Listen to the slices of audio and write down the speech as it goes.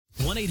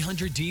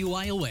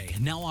1-800-DUI-OA,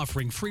 now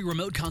offering free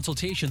remote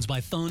consultations by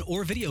phone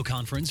or video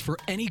conference for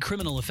any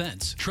criminal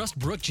offense. Trust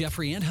Brooke,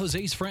 Jeffrey, and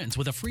Jose's friends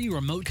with a free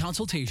remote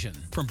consultation.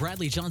 From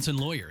Bradley Johnson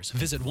Lawyers,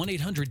 visit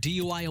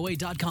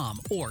 1-800-DUIOA.com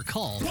or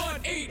call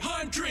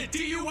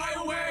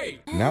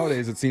 1-800-DUI-OA.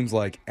 Nowadays, it seems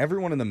like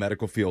everyone in the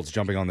medical field's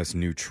jumping on this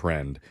new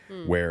trend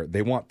where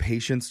they want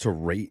patients to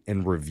rate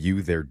and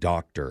review their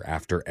doctor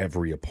after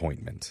every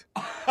appointment.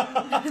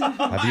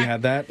 Have you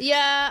had that?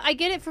 Yeah, I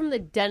get it from the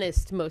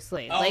dentist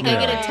mostly. I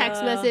get a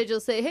text message, it'll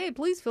say, hey,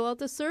 please fill out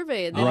this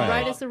survey and then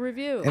write us a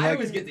review. And I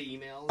always get the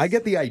emails. I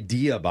get the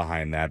idea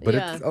behind that, but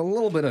it's a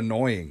little bit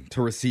annoying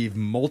to receive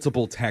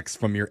multiple texts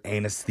from your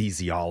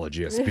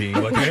anesthesiologist being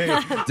like, hey,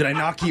 did I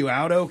knock you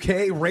out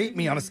okay? Rate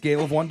me on a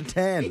scale of 1 to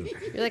 10.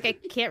 You're like, I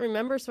can't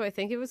remember, so I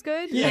think it was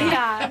good?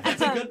 Yeah.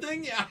 That's a good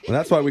thing, yeah. Well,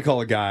 that's why we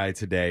call a guy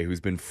today who's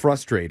been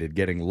frustrated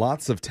getting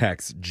lots of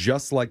texts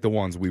just like the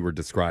ones we were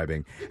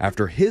describing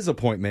after his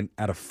appointment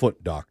at a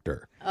foot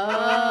doctor.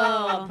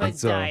 Oh, And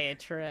so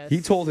podiatrist.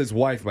 he told his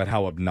wife about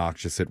how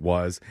obnoxious it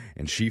was,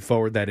 and she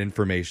forwarded that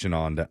information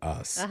on to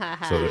us so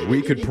that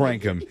we could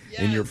prank him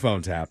in your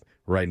phone tap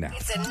right now.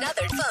 It's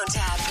another phone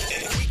tap.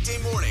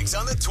 Weekday mornings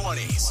on the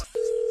 20s.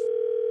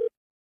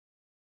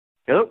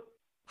 Hello?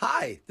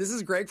 Hi, this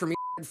is Greg from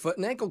Foot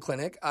and Ankle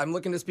Clinic. I'm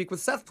looking to speak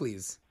with Seth,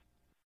 please.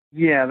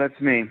 Yeah, that's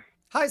me.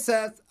 Hi,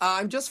 Seth.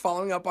 I'm just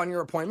following up on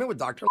your appointment with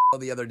Dr.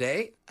 the other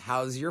day.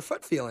 How's your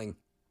foot feeling?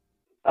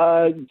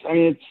 I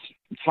mean, it's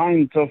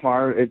fine so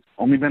far. It's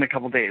only been a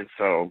couple days,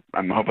 so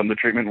I'm hoping the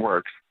treatment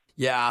works.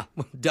 Yeah,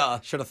 duh.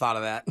 Should have thought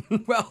of that.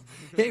 Well,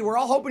 hey, we're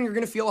all hoping you're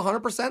going to feel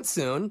 100%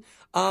 soon.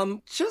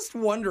 Just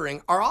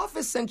wondering, our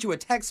office sent you a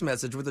text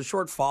message with a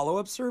short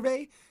follow-up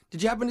survey.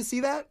 Did you happen to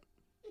see that?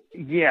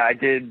 Yeah, I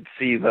did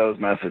see those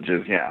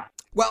messages, yeah.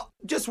 Well,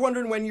 just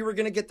wondering when you were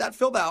going to get that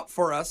filled out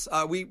for us.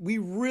 We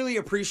really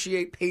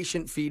appreciate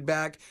patient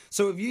feedback.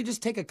 So if you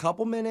just take a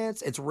couple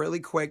minutes, it's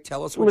really quick.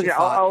 Tell us what Look, you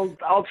thought.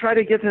 I'll try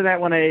to get to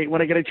that when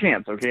I get a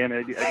chance, okay? I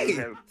mean, Hey,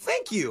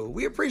 thank you.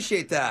 We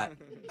appreciate that.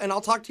 And I'll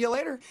talk to you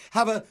later.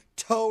 Have a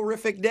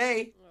terrific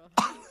day.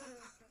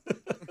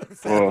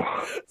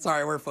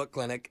 Sorry, we're Foot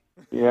Clinic.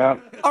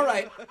 Yeah. All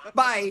right.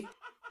 Bye.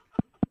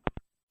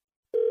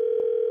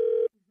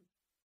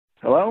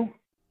 Hello?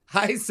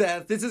 Hi,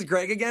 Seth. This is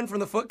Greg again from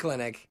the Foot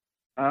Clinic.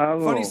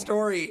 Oh. Funny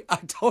story. I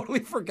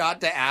totally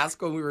forgot to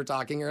ask when we were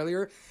talking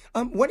earlier.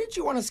 When did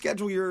you want to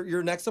schedule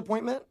your next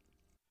appointment?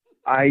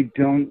 I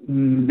don't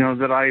know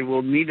that I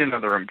will need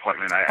another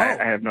appointment.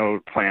 I have no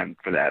plan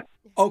for that.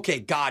 Okay,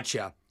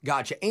 gotcha.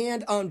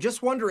 And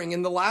just wondering,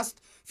 in the last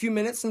few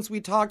minutes since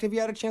we talked, have you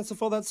had a chance to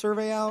fill that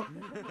survey out?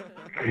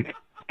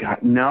 God,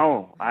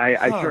 no.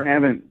 I sure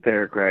haven't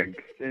there,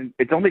 Greg.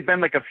 It's only been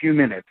like a few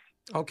minutes.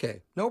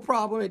 Okay, no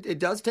problem. It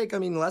does take,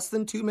 less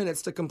than 2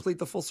 minutes to complete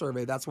the full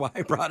survey. That's why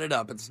I brought it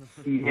up. It's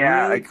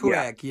really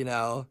quick, you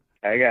know.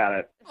 I got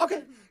it.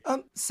 Okay.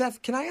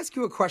 Seth, can I ask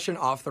you a question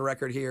off the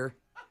record here?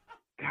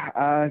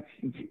 Yeah,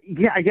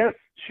 I guess.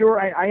 Sure.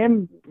 I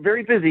am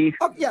very busy.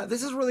 Oh, yeah,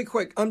 this is really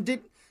quick.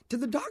 Did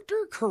the doctor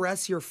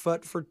caress your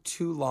foot for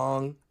too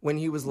long when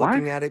he was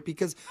looking at it?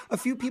 Because a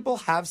few people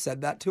have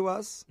said that to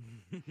us.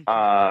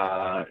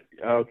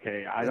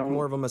 Okay. I don't.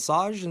 More of a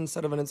massage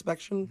instead of an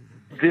inspection?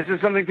 This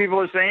is something people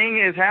are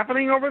saying is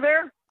happening over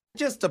there?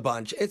 Just a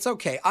bunch. It's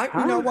okay.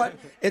 You know what?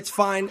 It's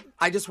fine.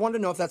 I just wanted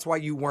to know if that's why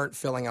you weren't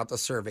filling out the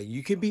survey.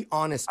 You can be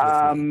honest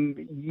with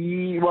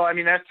me. Well, I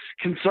mean, that's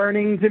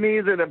concerning to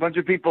me that a bunch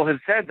of people have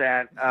said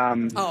that.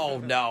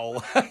 Oh,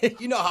 no.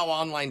 You know how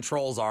online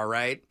trolls are,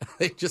 right?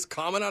 They just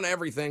comment on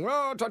everything.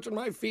 Oh, touching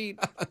my feet.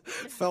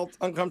 Felt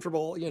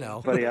uncomfortable, you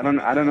know. Buddy, I don't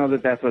know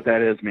that that's what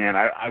that is, man.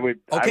 I would.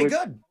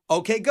 Good.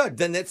 Okay, good.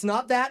 Then it's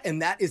not that,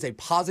 and that is a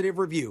positive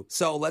review.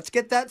 So let's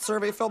get that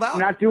survey filled out. I'm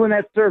not doing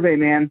that survey,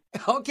 man.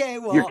 Okay,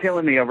 well. You're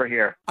killing me over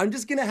here. I'm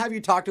just going to have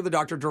you talk to the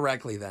doctor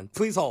directly then.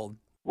 Please hold.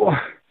 Oh,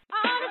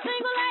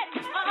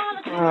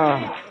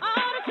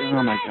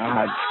 my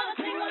God.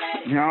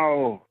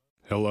 No.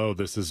 Hello,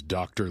 this is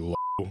Dr. Lowe,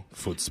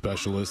 foot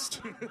specialist.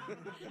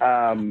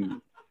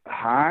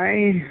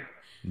 Hi?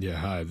 Yeah,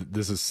 hi.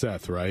 This is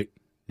Seth, right?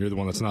 You're the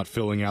one that's not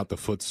filling out the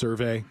foot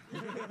survey?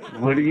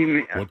 What do you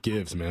mean? What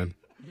gives, man?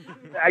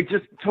 I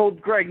just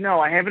told Greg, no,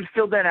 I haven't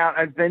filled that out.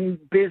 I've been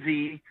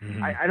busy.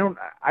 Mm-hmm. I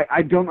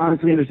don't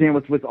honestly understand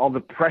what's with all the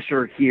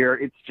pressure here.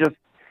 It's just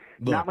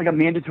not like a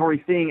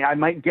mandatory thing. I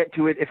might get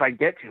to it if I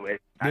get to it.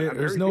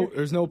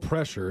 There's no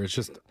pressure. It's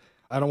just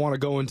I don't want to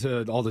go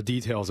into all the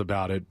details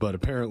about it, but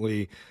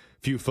apparently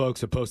few folks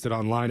have posted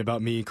online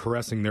about me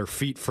caressing their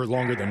feet for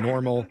longer than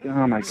normal.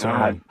 Oh, my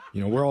God.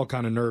 We're all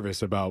kind of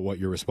nervous about what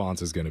your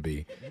response is going to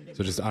be.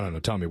 So just, I don't know,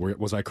 tell me,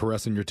 was I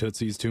caressing your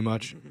tootsies too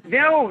much?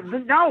 No,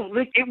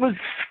 it was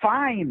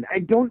fine. I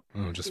don't...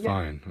 Oh, just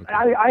fine. Okay.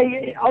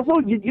 I also,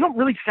 you don't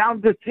really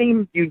sound the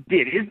same you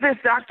did. Is this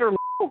Dr.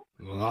 Lowe?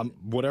 Well, I'm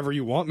whatever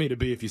you want me to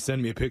be if you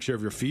send me a picture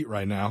of your feet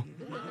right now.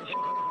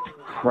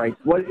 Christ,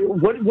 what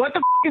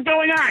the is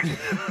going on?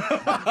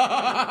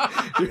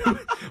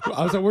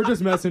 Dude, we're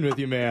just messing with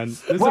you, man.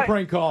 This is a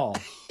prank call.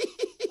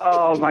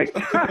 Oh my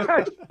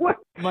God! What?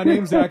 My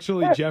name's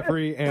actually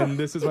Jeffrey, and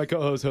this is my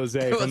co-host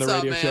Jose from the What's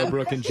up, radio show man?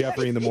 Brooke and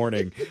Jeffrey in the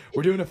Morning.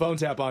 We're doing a phone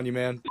tap on you,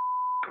 man.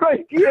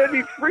 Right, you had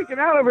me freaking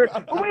out over.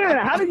 But wait a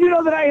minute, how did you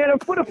know that I had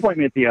a foot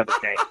appointment the other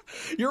day?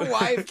 Your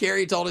wife,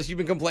 Carrie, told us you've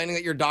been complaining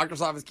that your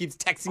doctor's office keeps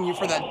texting you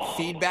for that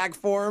feedback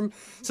form.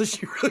 So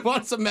she really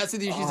wants to mess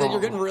with you. She said you're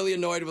getting really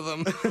annoyed with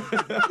them.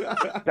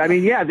 I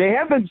mean, yeah, they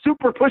have been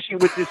super pushy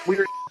with this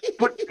weird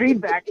foot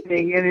feedback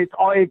thing, and it's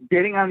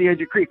getting on the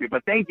edge of creepy.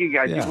 But thank you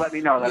guys. Yeah. You let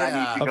me know that I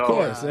need to go. Of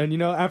course. And,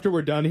 after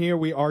we're done here,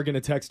 we are going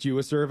to text you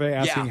a survey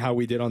asking how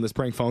we did on this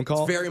prank phone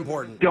call. It's very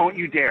important. Don't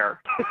you dare.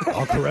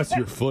 I'll caress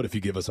your foot if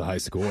you give us a high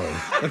score. Wake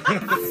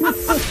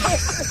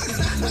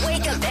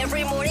up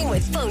every morning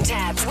with phone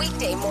taps.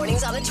 Weekday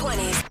mornings on the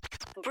 20s.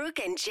 Brooke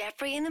and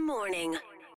Jeffrey in the morning.